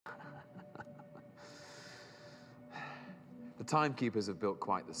The timekeepers have built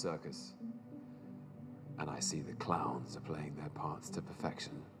quite the circus. And I see the clowns are playing their parts to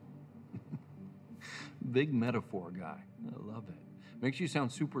perfection. Big metaphor guy. I love it. Makes you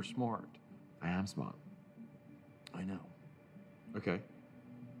sound super smart. I am smart. I know. Okay.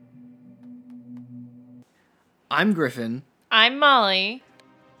 I'm Griffin. I'm Molly.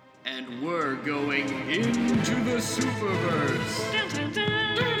 And we're going into the Superverse.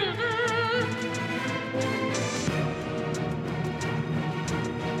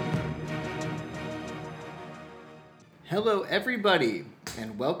 Hello, everybody,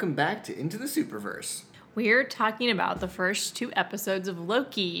 and welcome back to Into the Superverse. We're talking about the first 2 episodes of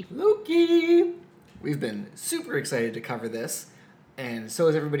Loki. Loki! We've been super excited to cover this, and so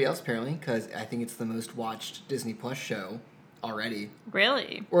is everybody else, apparently, because I think it's the most watched Disney Plus show already.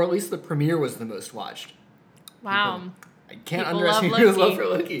 Really? Or at least the premiere was the most watched. Wow. I can't People underestimate love people's Loki. love for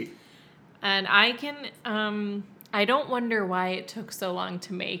Loki. And I can, I don't wonder why it took so long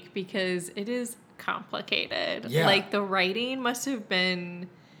to make because it is complicated. Yeah. Like, the writing must have been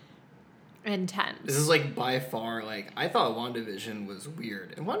intense. This is, like, by far, like, I thought WandaVision was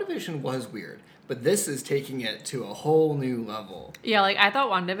weird. And WandaVision was weird. But this is taking it to a whole new level. Yeah, like, I thought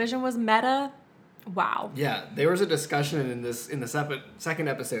WandaVision was meta. Wow. Yeah, there was a discussion in the second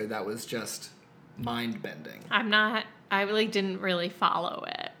episode that was just mind-bending. I really didn't really follow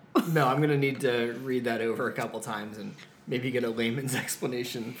it. No, I'm going to need to read that over a couple times and maybe get a layman's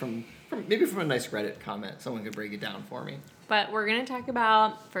explanation from a nice Reddit comment. Someone could break it down for me. But we're going to talk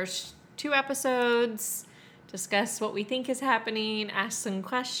about first 2 episodes, discuss what we think is happening, ask some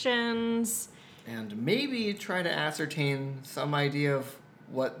questions. And maybe try to ascertain some idea of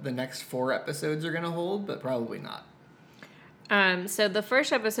what the next 4 episodes are going to hold, but probably not. So the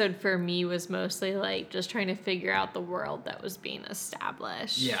first episode for me was mostly like just trying to figure out the world that was being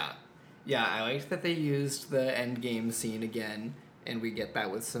established. Yeah, I liked that they used the endgame scene again, and we get that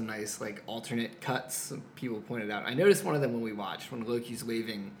with some nice, like, alternate cuts. Some people pointed out. I noticed one of them when we watched, when Loki's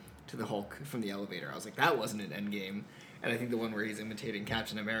waving to the Hulk from the elevator. I was like, that wasn't an endgame. And I think the one where he's imitating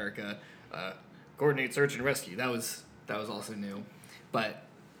Captain America, coordinate search and rescue, that was also new. But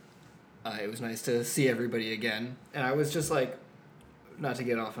it was nice to see everybody again. And I was just like, not to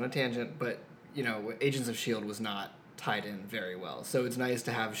get off on a tangent, but, you know, Agents of S.H.I.E.L.D. was not tied in very well. So it's nice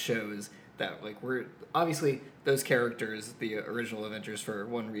to have shows that, like, we're obviously those characters, the original Avengers, for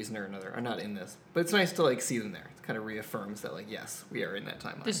one reason or another, are not in this. But it's nice to, like, see them there. It kind of reaffirms that, like, yes, we are in that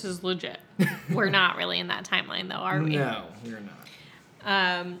timeline. This is legit. We're not really in that timeline, though, are we? No, we're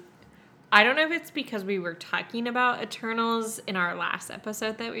not. I don't know if it's because we were talking about Eternals in our last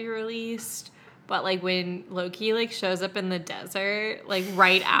episode that we released, but, like, when Loki, like, shows up in the desert, like,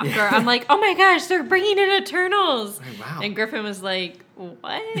 right after, Yeah. I'm like, oh my gosh, they're bringing in Eternals. Oh, wow. And Griffin was like,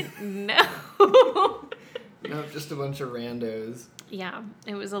 what? No. No, just a bunch of randos. Yeah,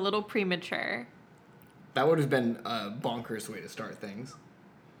 it was a little premature. That would have been a bonkers way to start things.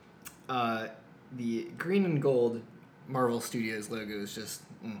 The green and gold Marvel Studios logo is just...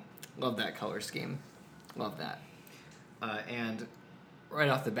 love that color scheme. Love that. And right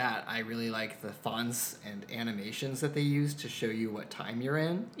off the bat, I really like the fonts and animations that they use to show you what time you're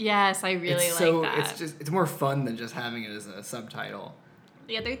in. Yes, I really like that. It's more fun than just having it as a subtitle.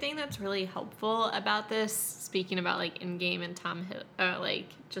 The other thing that's really helpful about this, speaking about, like, Endgame and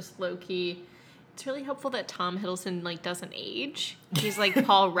just Loki, it's really helpful that Tom Hiddleston, like, doesn't age. He's like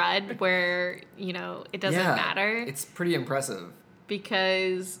Paul Rudd, where, you know, it doesn't matter. It's pretty impressive.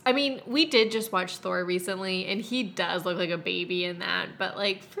 Because, I mean, we did just watch Thor recently, and he does look like a baby in that, but,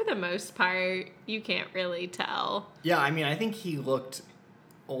 like, for the most part, you can't really tell. Yeah, I mean, I think he looked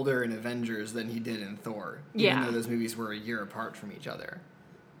older in Avengers than he did in Thor. Even though those movies were a year apart from each other.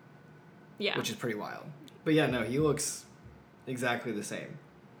 Yeah. Which is pretty wild. But yeah, no, he looks exactly the same.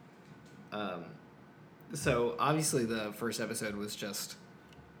 So, obviously, the first episode was just...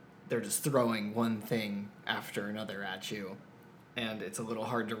 They're just throwing one thing after another at you. And it's a little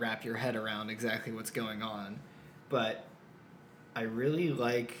hard to wrap your head around exactly what's going on. But I really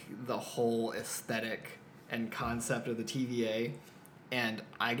like the whole aesthetic and concept of the TVA. And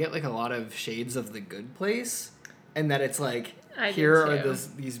I get, like, a lot of shades of The Good Place. And that it's like, here are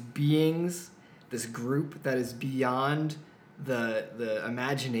these beings, this group that is beyond the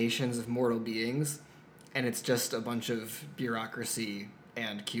imaginations of mortal beings. And it's just a bunch of bureaucracy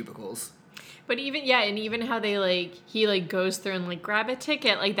and cubicles. But even how they, like, he, like, goes through and, like, grab a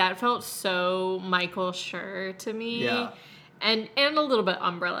ticket, like, that felt so Michael Schur to me. Yeah. And a little bit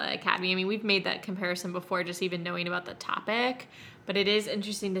Umbrella Academy. I mean, we've made that comparison before, just even knowing about the topic. But it is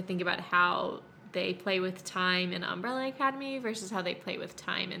interesting to think about how they play with time in Umbrella Academy versus how they play with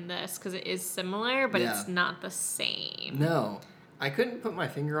time in this, because it is similar, but Yeah. it's not the same. No. I couldn't put my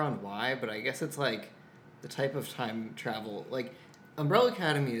finger on why, but I guess it's like the type of time travel. Like, Umbrella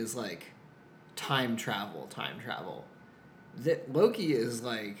Academy is like time travel. Loki is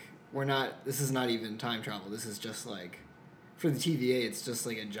like, this is not even time travel. This is just like, for the TVA, it's just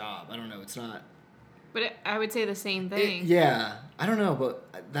like a job. I don't know. It's not. But I would say the same thing. Yeah. I don't know,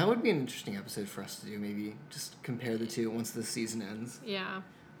 but that would be an interesting episode for us to do, maybe. Just compare the two once the season ends. Yeah.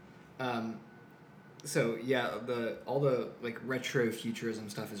 So yeah, all the like retro futurism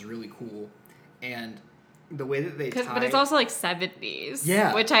stuff is really cool, and the way that they tie. But it's also like 70s.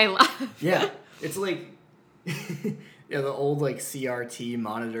 Yeah. Which I love. Yeah, it's like the old like CRT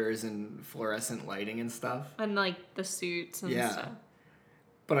monitors and fluorescent lighting and stuff. And like the suits and Yeah. stuff.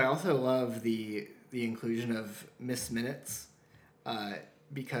 But I also love the inclusion of Miss Minutes,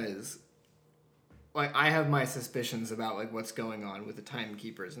 because like I have my suspicions about like what's going on with the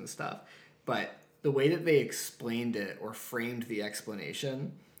timekeepers and stuff, but the way that they explained it or framed the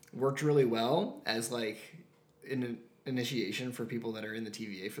explanation worked really well as like an initiation for people that are in the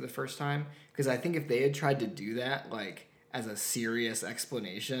TVA for the first time. Because I think if they had tried to do that like as a serious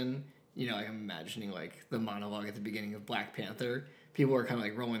explanation, like I'm imagining like the monologue at the beginning of Black Panther, people are kind of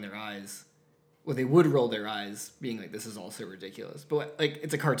like rolling their eyes. Well, they would roll their eyes, being like, "This is all so ridiculous." But like,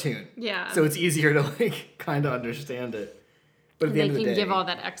 it's a cartoon, Yeah. so it's easier to like kind of understand it. But at the They end of the can day, give all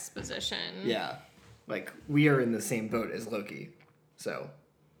that exposition. yeah, like we are in the same boat as Loki. So,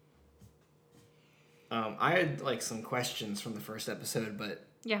 I had like some questions from the first episode, but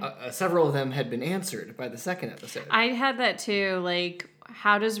Yeah. several of them had been answered by the second episode. I had that too. Like,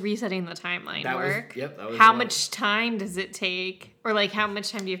 how does resetting the timeline work? That was How one. much time does it take? Or like, how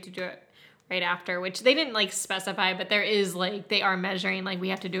much time do you have to do it right after? Which they didn't like specify, but there is like, they are measuring, like, we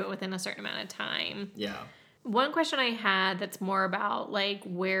have to do it within a certain amount of time. Yeah. One question I had that's more about like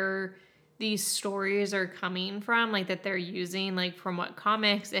where these stories are coming from, like that they're using, like from what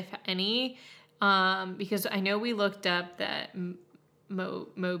comics, if any. Because I know we looked up that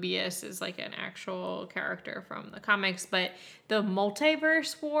Mobius is like an actual character from the comics, but the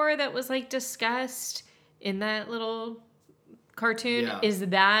multiverse war that was like discussed in that little cartoon, Yeah. is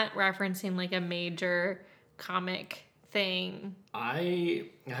that referencing like a major comic thing? I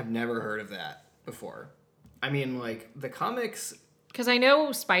have never heard of that before. I mean, like the comics. Because I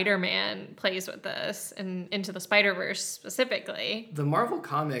know Spider-Man plays with this and Into the Spider-Verse specifically. The Marvel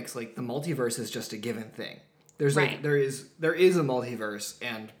comics, like the multiverse is just a given thing. There's Right. like there is a multiverse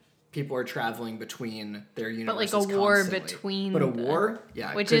and people are traveling between their But universes like a war constantly. between But a them, war?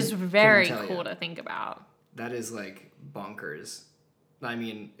 Yeah. which couldn't- is very couldn't tell cool you. to think about. That is like bonkers. I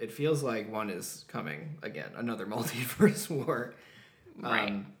mean, it feels like one is coming again, another multiverse war.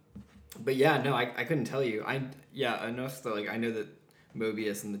 Right. But yeah, no, I couldn't tell you. Enough that like I know that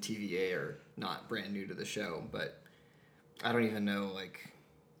Mobius and the TVA are not brand new to the show, but I don't even know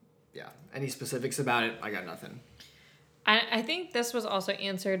any specifics about it. I got nothing. I think this was also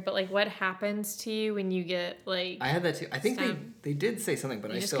answered, but like what happens to you when you get like I had that too. I think Some- they did say something,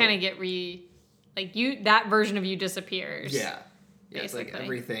 but you I just still kind of get that version of you disappears. yeah. It's like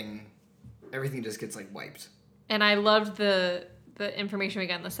basically. everything just gets like wiped. And I loved the information we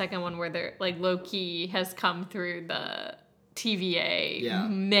got in the second one where they're like Loki has come through the TVA Yeah.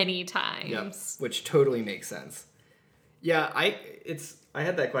 many times. Yep, which totally makes sense. Yeah, I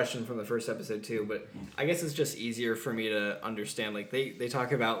had that question from the first episode too, but I guess it's just easier for me to understand. Like they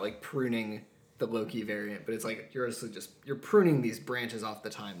talk about like pruning the Loki variant, but it's like you're pruning these branches off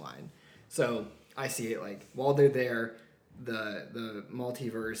the timeline. So I see it like while they're there, the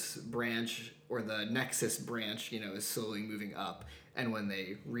multiverse branch or the Nexus branch, is slowly moving up, and when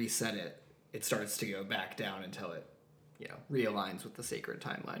they reset it, it starts to go back down until it, realigns with the sacred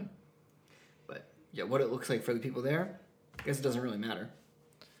timeline. But yeah, what it looks like for the people there, I guess it doesn't really matter.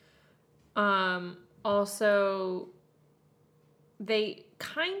 Also, they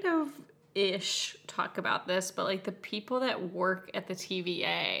kind of ish talk about this, but like the people that work at the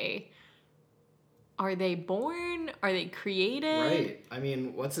TVA, are they born? Are they created? Right. I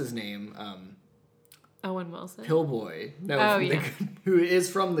mean, what's his name? Owen Wilson. Pillboy. No, Oh, from yeah. who is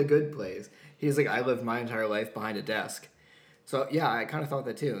from The Good Place. He's like, I lived my entire life behind a desk. So yeah, I kind of thought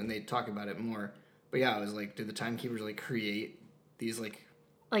that too, and they talk about it more. But yeah, I was like, did the timekeepers like create these like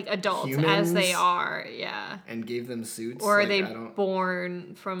Adults humans as they are, yeah. and gave them suits? Or are Like, they I don't,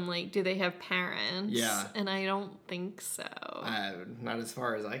 born from do they have parents? Yeah. And I don't think so. not as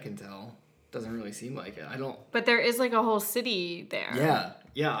far as I can tell. Doesn't really seem like it. I don't. But there is like a whole city there.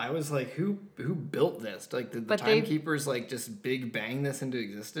 Yeah. I was like, who built this? Like, did the timekeepers like just big bang this into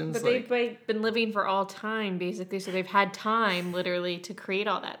existence? But they've like been living for all time, basically. So they've had time, literally, to create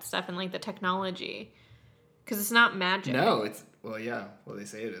all that stuff and like the technology. Because it's not magic. No, it's well, yeah. Well, they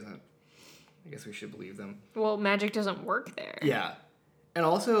say it isn't. I guess we should believe them. Well, magic doesn't work there. Yeah, and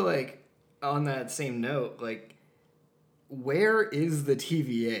also like on that same note, like, where is the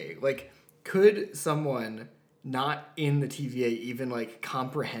TVA? Like, could someone not in the TVA even like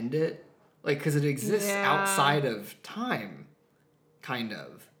comprehend it? Like, because it exists outside of time, kind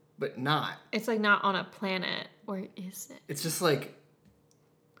of, but not. It's like not on a planet, or is it? It's just like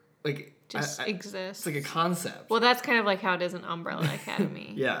Just exists. It's like a concept. Well, that's kind of like how it is in Umbrella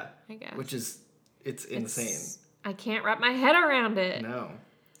Academy. Yeah, I guess. which is it's insane. I can't wrap my head around it. No.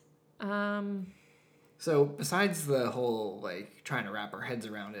 Um. So besides the whole like trying to wrap our heads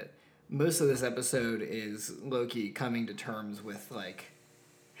around it, most of this episode is Loki coming to terms with like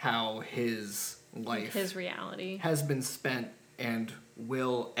how his life, his reality, has been spent and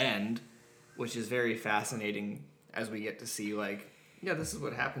will end, which is very fascinating as we get to see like, yeah, this is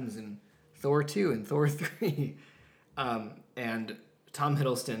what happens in Thor 2 and Thor 3. And Tom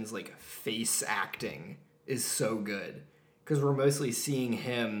Hiddleston's like face acting is so good because we're mostly seeing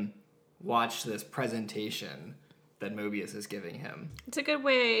him watch this presentation that Mobius is giving him. It's a good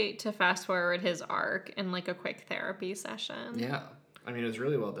way to fast forward his arc in like a quick therapy session. Yeah. I mean, it was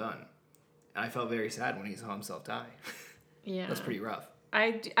really well done. I felt very sad when he saw himself die. Yeah. That's pretty rough.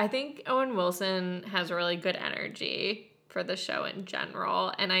 I think Owen Wilson has a really good energy for the show in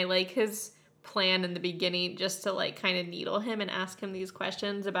general, and I like his plan in the beginning just to like kind of needle him and ask him these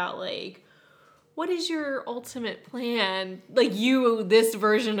questions about like, what is your ultimate plan? Like you, this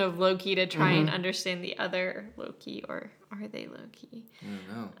version of Loki, to try and understand the other Loki, or are they Loki? I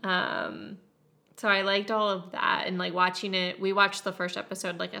don't know. So I liked all of that, and like watching it, we watched the first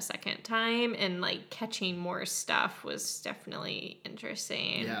episode like a second time, and like catching more stuff was definitely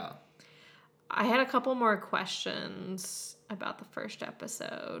interesting. Yeah. I had a couple more questions about the first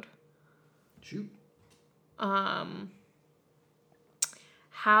episode. Shoot.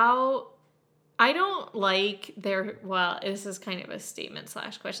 How I don't like this is kind of a statement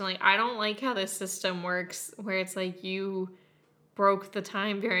 / question. Like, I don't like how this system works where it's like you broke the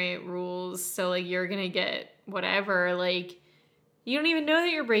time variant rules, so like you're gonna get whatever. Like, you don't even know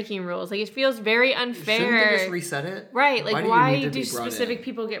that you're breaking rules. Like, it feels very unfair. Shouldn't they just reset it? Right. Like, why do specific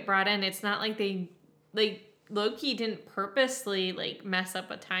people get brought in? It's not like they, like, Loki didn't purposely, like, mess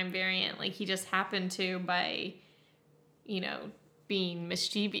up a time variant. Like, he just happened to by, you know, being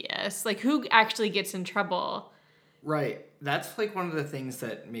mischievous. Like, who actually gets in trouble? Right. That's, like, one of the things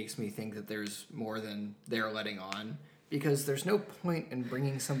that makes me think that there's more than they're letting on. Because there's no point in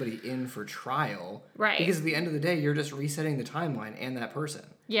bringing somebody in for trial. Right. Because at the end of the day, you're just resetting the timeline and that person.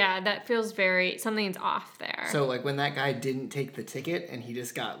 Yeah, that feels something's off there. So, like, when that guy didn't take the ticket and he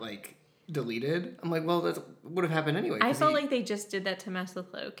just got, like, deleted, I'm like, well, that would have happened anyway. I felt like they just did that to mess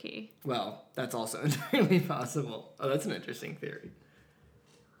with Loki. Well, that's also entirely possible. Oh, that's an interesting theory.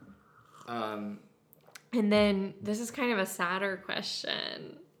 And then, this is kind of a sadder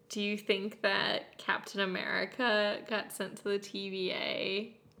question. Do you think that Captain America got sent to the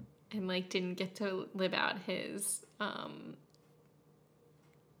TVA and, like, didn't get to live out his,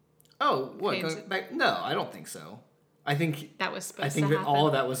 Oh, what? Going back? No, I don't think so. I think that was supposed to happen. I think that all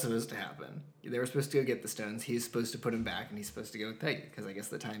of that was supposed to happen. They were supposed to go get the stones. He's supposed to put him back, and he's supposed to go with Peggy, because I guess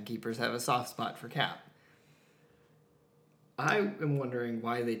the Timekeepers have a soft spot for Cap. I am wondering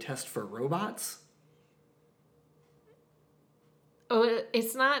why they test for robots. Oh,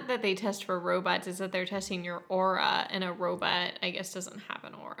 it's not that they test for robots, it's that they're testing your aura, and a robot, I guess, doesn't have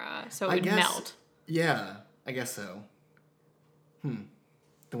an aura, so it would melt. Yeah, I guess so. Then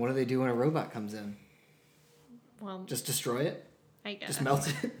what do they do when a robot comes in? Well, just destroy it? I guess. Just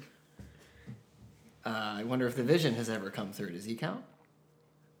melt it? I wonder if the Vision has ever come through. Does he count?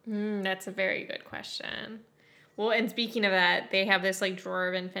 That's a very good question. Well, and speaking of that, they have this, like, drawer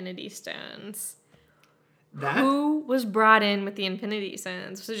of Infinity Stones. Who was brought in with the Infinity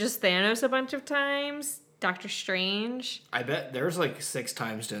Stones? Was it just Thanos a bunch of times? Doctor Strange? I bet there's like 6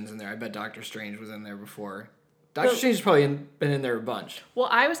 time stones in there. I bet Doctor Strange was in there before. Doctor Strange has probably been in there a bunch. Well,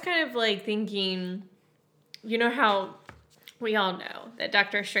 I was kind of like thinking, you know how we all know that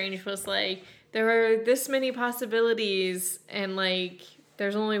Doctor Strange was like, there are this many possibilities and like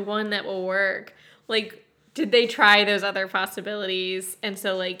there's only one that will work. Like, did they try those other possibilities? And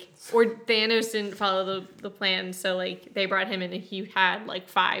so, like, or Thanos didn't follow the plan, so, like, they brought him in and he had, like,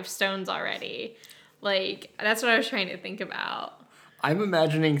 5 stones already. Like, that's what I was trying to think about. I'm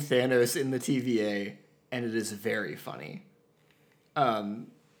imagining Thanos in the TVA, and it is very funny.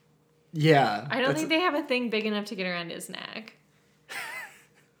 Yeah. I don't think they have a thing big enough to get around his neck.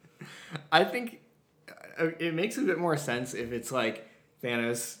 I think it makes a bit more sense if it's like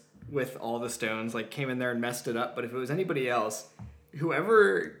Thanos with all the stones like came in there and messed it up. But if it was anybody else,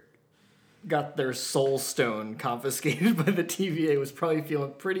 whoever got their soul stone confiscated by the TVA was probably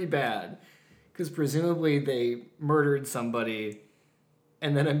feeling pretty bad, because presumably they murdered somebody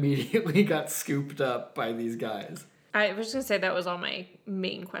and then immediately got scooped up by these guys. I was going to say that was all my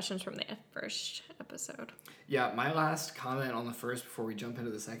main questions from the first episode. Yeah, my last comment on the first before we jump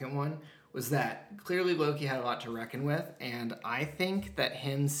into the second one was that clearly Loki had a lot to reckon with, and I think that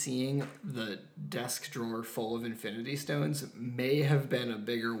him seeing the desk drawer full of Infinity Stones may have been a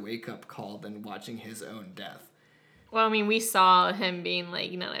bigger wake-up call than watching his own death. Well, I mean, we saw him being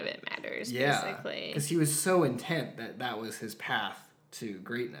like, none of it matters, basically. Because he was so intent that that was his path to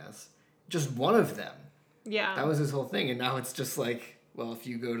greatness. Just one of them. Yeah. That was his whole thing, and now it's just like, well, if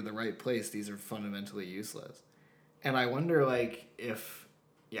you go to the right place, these are fundamentally useless. And I wonder, like, if...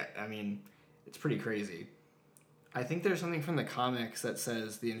 Yeah, I mean, it's pretty crazy. I think there's something from the comics that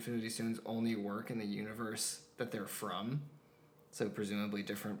says the Infinity Stones only work in the universe that they're from. So presumably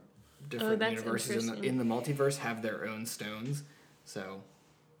different universes in the multiverse have their own stones. So,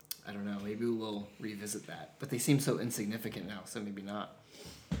 I don't know, maybe we'll revisit that. But they seem so insignificant now, so maybe not.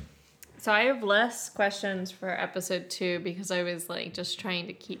 So I have less questions for episode 2 because I was like just trying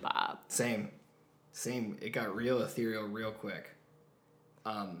to keep up. Same. It got real ethereal real quick.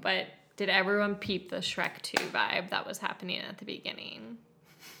 But did everyone peep the Shrek 2 vibe that was happening at the beginning?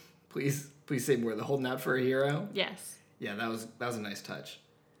 Please say more. The holding out for a hero? Yes. Yeah, that was a nice touch.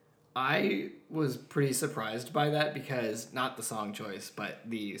 I was pretty surprised by that because not the song choice, but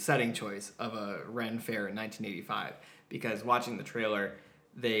the setting choice of a Ren Fair in 1985. Because watching the trailer,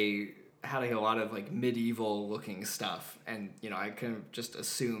 they had a lot of like medieval looking stuff, and I kind of just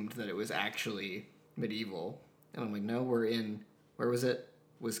assumed that it was actually medieval. And I'm like, no, we're in, where was it?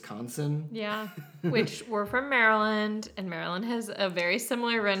 Wisconsin? Yeah, which we're from Maryland, and Maryland has a very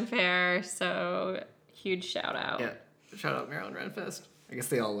similar Ren Fair, so huge shout out. Yeah, shout out Maryland Ren Fest. I guess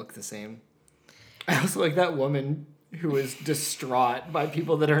they all look the same. I also like that woman who is distraught by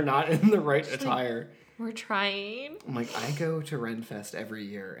people that are not in the right attire. Like, we're trying. I'm like, I go to Ren Fest every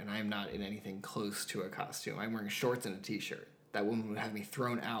year, and I'm not in anything close to a costume. I'm wearing shorts and a t-shirt. That woman would have me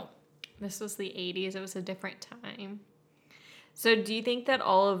thrown out. This was the 80s. It was a different time. So do you think that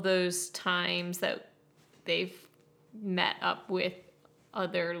all of those times that they've met up with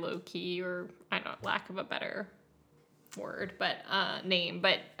other Loki, or I don't know, lack of a better word, but name,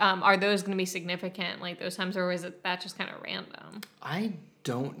 but are those going to be significant, like those times, or is it that just kind of random? I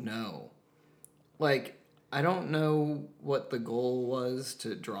don't know. Like, I don't know what the goal was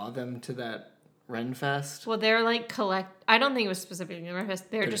to draw them to that Ren Fest. Well, they're like I don't think it was specifically Ren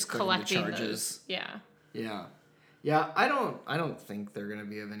Fest. They're just collecting the charges. Those. Yeah. Yeah. Yeah, I don't think they're going to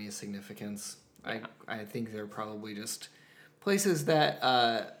be of any significance. Yeah. I think they're probably just places that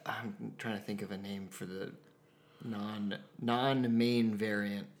I'm trying to think of a name for the non-main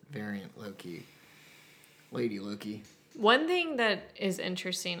variant Loki. Lady Loki. One thing that is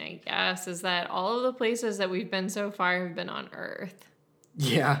interesting, I guess, is that all of the places that we've been so far have been on Earth.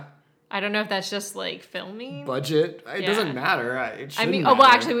 Yeah. I don't know if that's just like filming. Budget. It doesn't matter. It shouldn't matter. Well,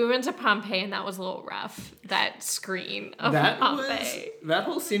 actually, we went to Pompeii and that was a little rough. That screen of Pompeii. That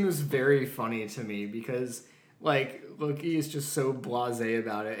whole scene was very funny to me because, like, Loki is just so blasé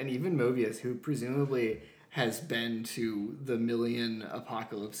about it. And even Mobius, who presumably has been to the million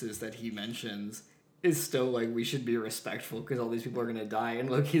apocalypses that he mentions, is still like, we should be respectful because all these people are going to die. And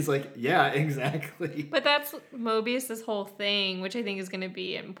Loki's like, yeah, exactly. But that's Mobius' whole thing, which I think is going to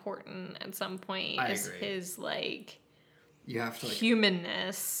be important at some point. I is agree. His, like, you have to, like,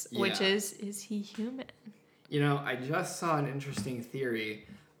 humanness, which yeah. is he human? I just saw an interesting theory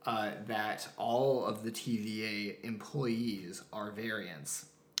that all of the TVA employees are variants.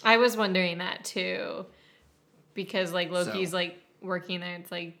 I was wondering that too. Because, like, Loki's, like, working there,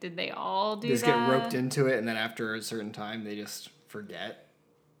 it's like, did they all do that? Just get roped into it, and then after a certain time, they just forget,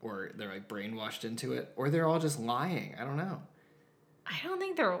 or they're like brainwashed into it, or they're all just lying. I don't know. I don't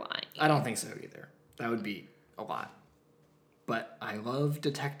think they're lying. I don't think so either. That would be a lot. But I love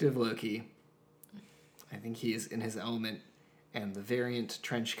Detective Loki. I think he is in his element, and the variant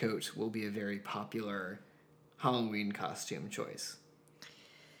trench coat will be a very popular Halloween costume choice.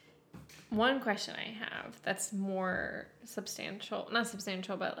 One question I have that's more substantial, not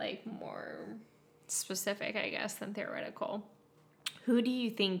substantial, but like more specific, I guess, than theoretical. Who do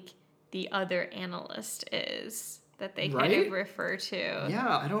you think the other analyst is that they kind Right? of refer to.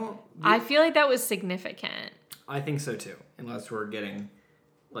 Yeah, I feel like that was significant. I think so too, unless we're getting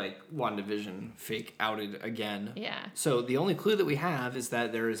like WandaVision fake outed again. Yeah. So the only clue that we have is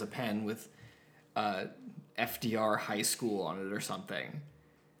that there is a pen with FDR High School on it or something.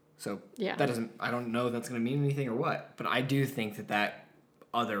 So Yeah. that doesn't, I don't know if that's going to mean anything or what, but I do think that that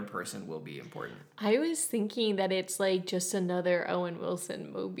other person will be important. I was thinking that it's like just another Owen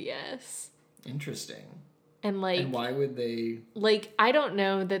Wilson Mobius. Interesting. And like And why would they? like I don't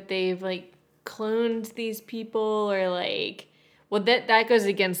know that they've like cloned these people or like well that goes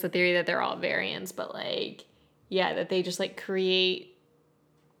against the theory that they're all variants, but like yeah, that they just like create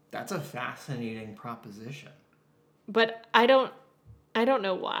That's a fascinating proposition. but I don't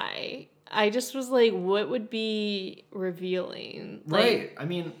know why. I just was like, what would be revealing? Right. I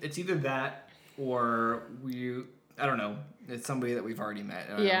mean, it's either that or I don't know. It's somebody that we've already met.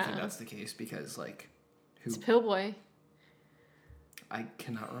 And I Yeah. don't think that's the case because, like, who? It's Pillboy. I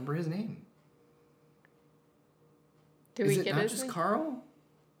cannot remember his name. Did Is we it get not his just name? Carl?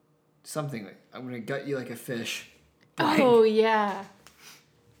 Something like, I'm going to gut you like a fish. Oh yeah.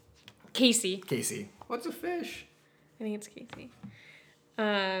 Casey. Casey. What's a fish? I think it's Casey.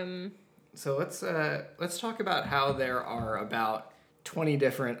 So let's talk about how there are about 20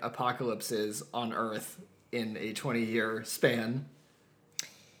 different apocalypses on Earth in a 20-year span.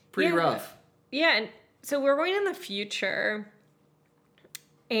 Pretty Yeah. rough. Yeah, and so we're going in the future.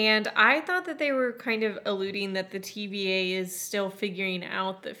 And I thought that they were kind of alluding that the TVA is still figuring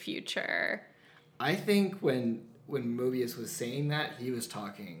out the future. I think when Mobius was saying that, he was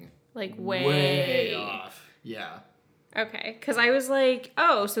talking Like way off. Yeah. Okay, because I was like,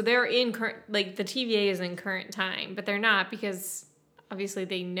 oh, so they're in current, like the TVA is in current time, but they're not because obviously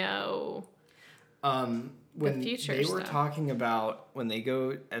they know. When future they were stuff. talking about when they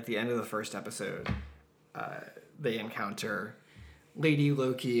go at the end of the first episode, they encounter Lady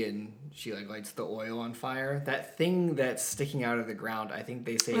Loki and she like lights the oil on fire. That thing that's sticking out of the ground, I think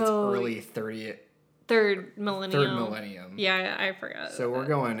they say it's Oh, early 30th, Third millennium. third millennium. Yeah, I forgot. So we're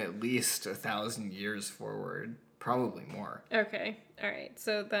going at least 1,000 years forward, probably more. Okay, all right.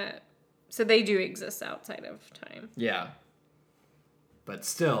 So they do exist outside of time. Yeah. But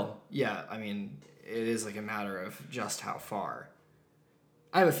still, yeah, I mean, it is like a matter of just how far.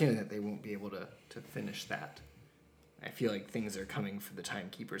 I have a feeling that they won't be able to finish that. I feel like things are coming for the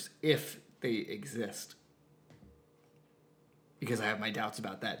timekeepers if they exist. Because I have my doubts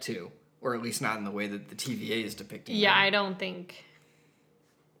about that too. Or at least not in the way that the TVA is depicting Yeah, them. I don't think.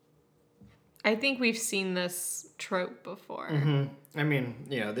 I think we've seen this trope before. I mean,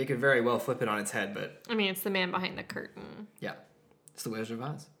 they could very well flip it on its head, but I mean, it's the man behind the curtain. yeah. It's the Wizard of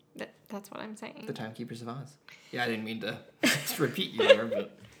Oz. That's what I'm saying. The Timekeepers of Oz. Yeah, I didn't mean to just repeat you there,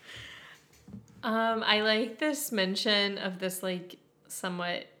 but I like this mention of this like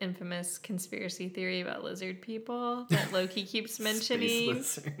somewhat infamous conspiracy theory about lizard people that Loki keeps mentioning,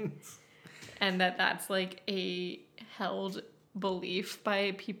 Space lizards. and that's like a held belief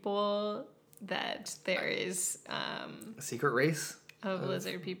by people that there is A secret race? of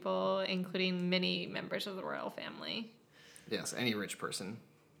lizard people, including many members of the royal family. Yes, any rich person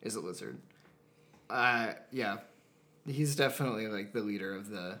is a lizard. Yeah. He's definitely like the leader of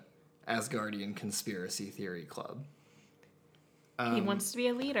the Asgardian conspiracy theory club. He wants to be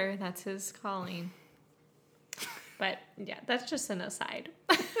a leader. That's his calling. But yeah, that's just an aside.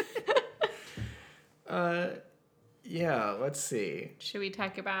 Yeah, let's see. Should we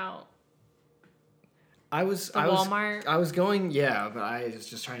talk about Walmart. Walmart? I was going, yeah, but I was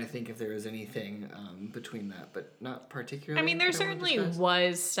just trying to think if there was anything between that, but not particularly. I mean, there that I wanna certainly discuss.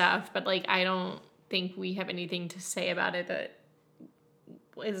 was stuff, but like I don't think we have anything to say about it that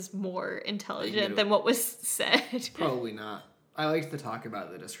is more intelligent than what was said. Probably not. I liked the talk about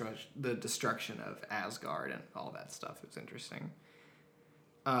the destruction of Asgard and all that stuff. It was interesting.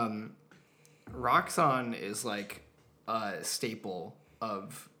 Roxxon is like a staple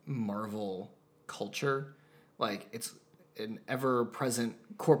of Marvel culture. Like, it's an ever-present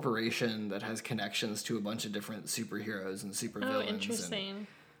corporation that has connections to a bunch of different superheroes and supervillains. Oh, interesting.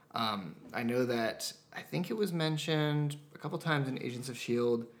 I know that I think it was mentioned a couple times in Agents of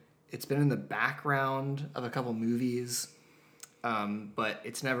S.H.I.E.L.D. It's been in the background of a couple movies, but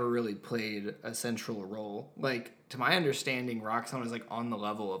it's never really played a central role. Like, to my understanding, Roxxon is like on the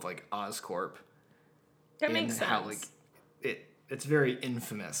level of like Oscorp. That makes sense. How, like, it's very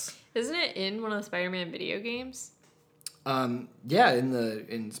infamous. Isn't it in one of the Spider-Man video games? Yeah,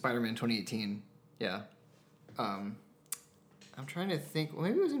 in Spider-Man 2018. Yeah. I'm trying to think. Well,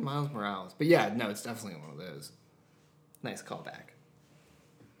 maybe it was in Miles Morales. But yeah, no, it's definitely one of those. Nice callback.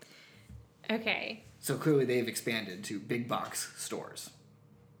 Okay. So clearly they've expanded to big box stores.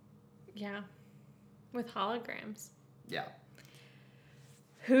 Yeah. With holograms. Yeah.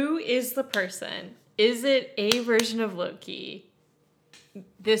 Who is the person? Is it a version of Loki?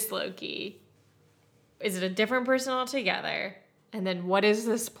 This Loki? Is it a different person altogether? And then what is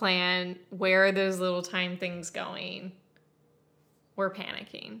this plan? Where are those little time things going? We're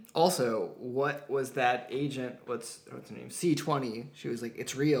panicking. Also, what was that agent? What's her name? C20. She was like,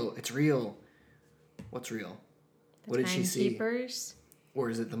 "It's real. It's real." What's real? What did she see? Timekeepers? Or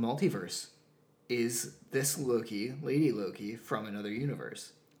is it the multiverse? Is this Loki, Lady Loki, from another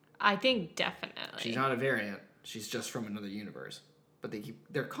universe? I think definitely. She's not a variant. She's just from another universe. But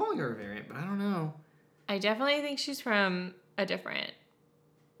they're calling her a variant, but I don't know. I definitely think she's from a different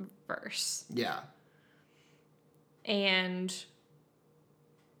verse. Yeah. And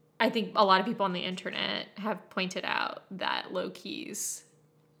I think a lot of people on the internet have pointed out that Loki's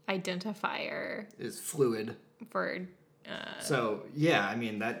identifier Is fluid. for So, yeah, I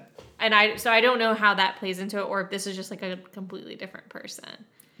mean, that... and I don't know how that plays into it, or if this is just like a completely different person.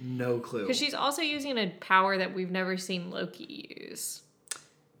 No clue. Because she's also using a power that we've never seen Loki use.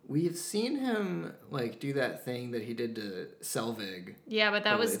 We've seen him, like, do that thing that he did to Selvig. Yeah, but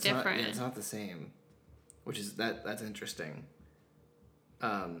that was it's not- different. yeah, it's not the same. Which is... That's interesting.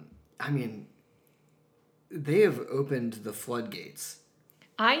 I mean... They have opened the floodgates.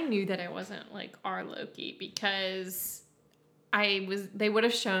 I knew that it wasn't like our Loki because they would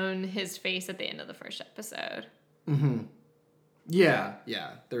have shown his face at the end of the first episode. Mm-hmm. Yeah.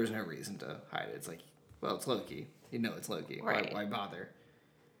 There was no reason to hide it. It's like, well, it's Loki. You know it's Loki. Right. Why bother?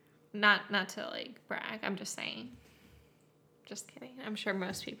 Not to like brag. I'm just saying. Just kidding. I'm sure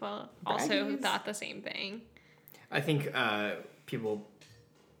most people also Bragging is- thought the same thing. I think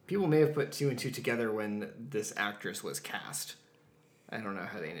people may have put two and two together when this actress was cast. I don't know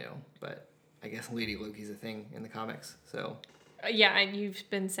how they knew, but I guess Lady Loki's a thing in the comics. So Yeah, and you've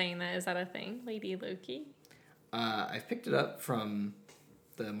been saying that. Is that a thing, Lady Loki? I've picked it up from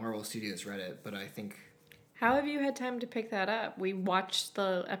the Marvel Studios Reddit, but I think How have you had time to pick that up? We watched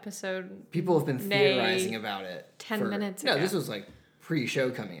the episode. people have been theorizing about it. 10 minutes No, ago. this was like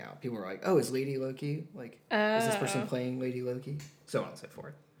pre-show coming out. People were like, "Oh, is Lady Loki like? Is this person Oh. playing Lady Loki?" So on and so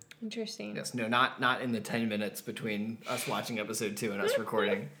forth. Interesting. Yes, no, not in the 10 minutes between us watching episode 2 and us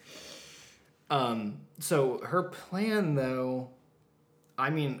recording. So her plan, though, I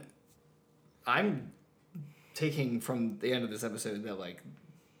mean, I'm taking from the end of this episode that, like,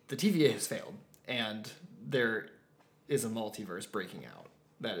 the TVA has failed, and there is a multiverse breaking out.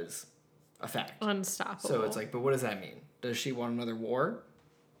 That is a fact. Unstoppable. So it's like, but what does that mean? Does she want another war?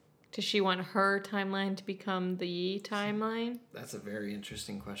 Does she want her timeline to become the timeline? That's a very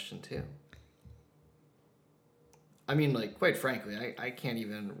interesting question, too. I mean, like, quite frankly, I can't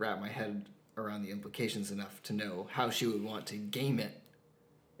even wrap my head around the implications enough to know how she would want to game it.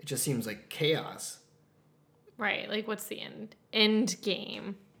 It just seems like chaos. Right. Like, what's the end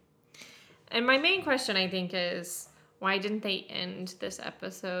game? And my main question, I think, is why didn't they end this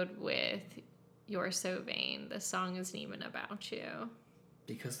episode with "You're So Vain"? The song isn't even about you.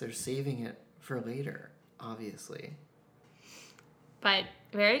 Because they're saving it for later, obviously. But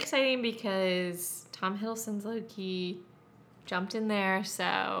very exciting because Tom Hiddleston's Loki jumped in there,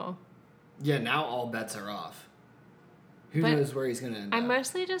 so Yeah, now all bets are off. Who But knows where he's going to end I'm up?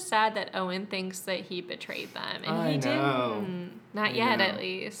 mostly just sad that Owen thinks that he betrayed them, and I he know. didn't. Not I yet, know. at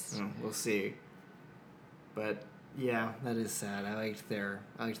least. We'll see. But yeah, that is sad. I liked their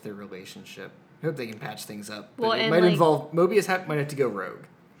relationship. I hope they can patch things up. But Well, it and, might like- involve Mobius might have to go rogue.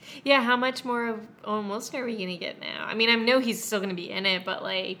 Yeah, how much more of Owen Wilson are we gonna get now? I mean, I know he's still gonna be in it, but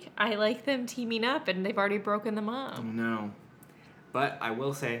like, I like them teaming up, and they've already broken them up. No. But I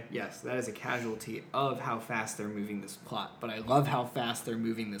will say, yes, that is a casualty of how fast they're moving this plot. But I love how fast they're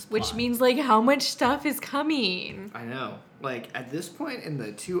moving this plot. Which means like, how much stuff is coming? I know. Like, at this point in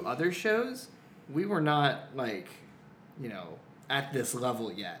the 2 other shows, we were not, like, at this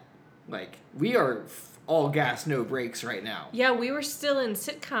level yet. Like, we are all gas, no brakes right now. Yeah, we were still in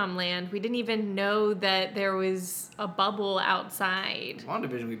sitcom land. We didn't even know that there was a bubble outside.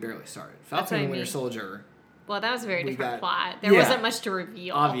 WandaVision, we barely started. That's Falcon what I and Winter mean. Soldier, Well, that was a very We different got- plot. There Yeah. wasn't much to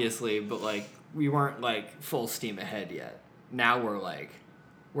reveal. obviously, but, like, we weren't, like, full steam ahead yet. Now we're, like,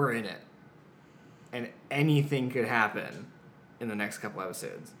 we're in it. And anything could happen in the next couple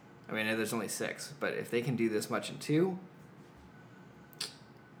episodes. I mean, there's only 6, but if they can do this much in 2,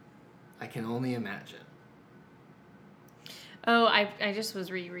 I can only imagine. Oh, I just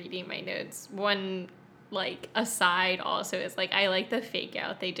was rereading my notes. One, like, aside also is, like, I like the fake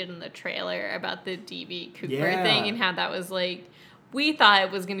out they did in the trailer about the D.B. Cooper Yeah. thing and how that was, like, we thought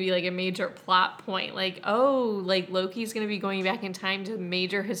it was going to be like a major plot point. Like, oh, like Loki's going to be going back in time to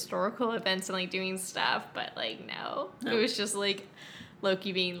major historical events and like doing stuff. But like, no. It was just like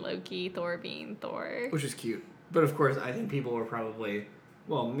Loki being Loki, Thor being Thor. Which is cute. But of course, I think people were probably,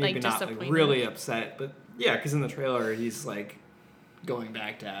 well, maybe Like, not like disappointed. really upset. But yeah, because in the trailer, he's like going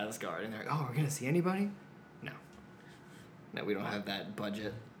back to Asgard. And they're like, oh, we're going to see anybody? No. No, we don't have that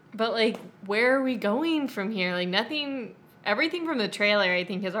budget. But like, where are we going from here? Like, nothing, everything from the trailer, I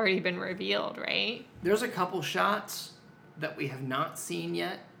think, has already been revealed, right? There's a couple shots that we have not seen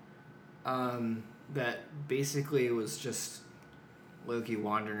yet that basically was just Loki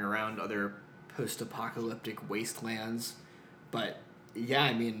wandering around other post-apocalyptic wastelands. But yeah,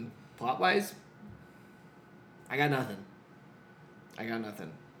 I mean, plot-wise, I got nothing.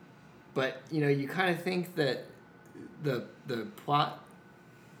 But, you know, you kind of think that the plot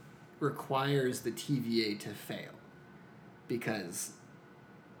requires the TVA to fail because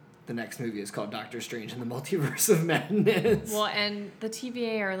the next movie is called Doctor Strange and the Multiverse of Madness. Well, and the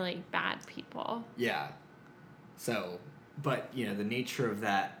TVA are like bad people. Yeah. So, but, you know, the nature of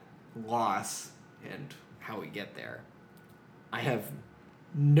that loss and how we get there, I have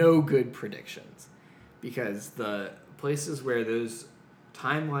no good predictions because the places where those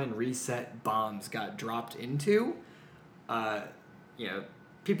timeline reset bombs got dropped into, you know,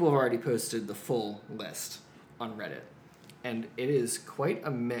 people have already posted the full list on Reddit. And it is quite a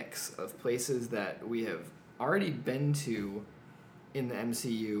mix of places that we have already been to in the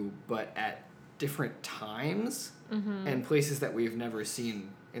MCU, but at different times, and places that we've never seen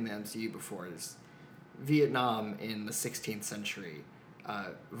in the MCU before. There's Vietnam in the 16th century,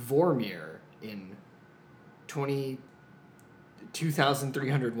 Vormir in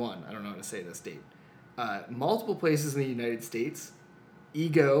 2301. I don't know how to say this date. Multiple places in the United States.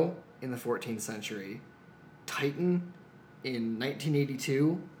 Ego in the 14th century. Titan in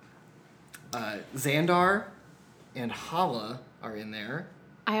 1982. Xandar and Hala are in there.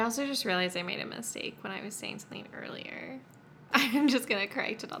 I also just realized I made a mistake when I was saying something earlier. I'm just going to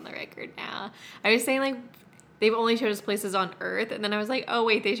correct it on the record now. I was saying, like, they've only showed us places on Earth, and then I was like, oh,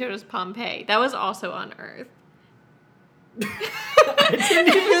 wait, they showed us Pompeii. That was also on Earth.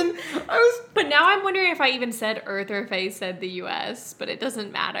 But now I'm wondering if I even said Earth or if I said the U.S., but it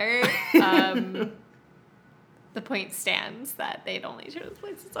doesn't matter. The point stands that they'd only showed us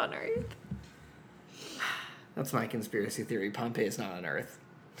places on Earth. That's my conspiracy theory. Pompeii is not on Earth.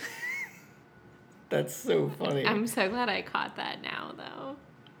 That's so funny. I'm so glad I caught that now, though.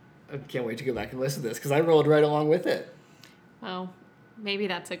 I can't wait to go back and listen to this because I rolled right along with it. Well, maybe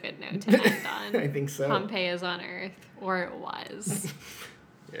that's a good note to end on. I think so. Pompeii is on Earth, or it was.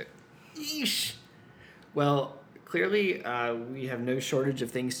 Yeah. Yeesh. Well, clearly we have no shortage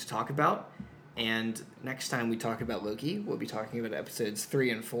of things to talk about. And next time we talk about Loki, we'll be talking about episodes 3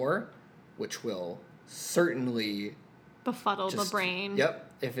 and 4, which will certainly Befuddle the brain. Yep.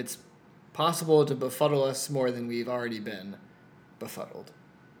 If it's possible to befuddle us more than we've already been befuddled.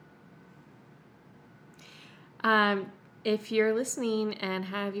 If you're listening and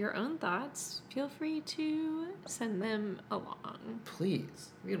have your own thoughts, feel free to send them along. Please.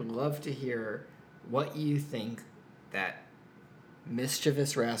 We'd love to hear what you think that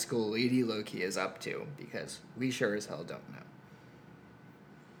mischievous rascal Lady Loki is up to, because we sure as hell don't know.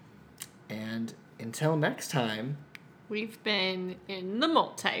 And until next time, We've been in the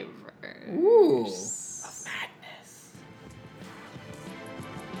multiverse. ooh.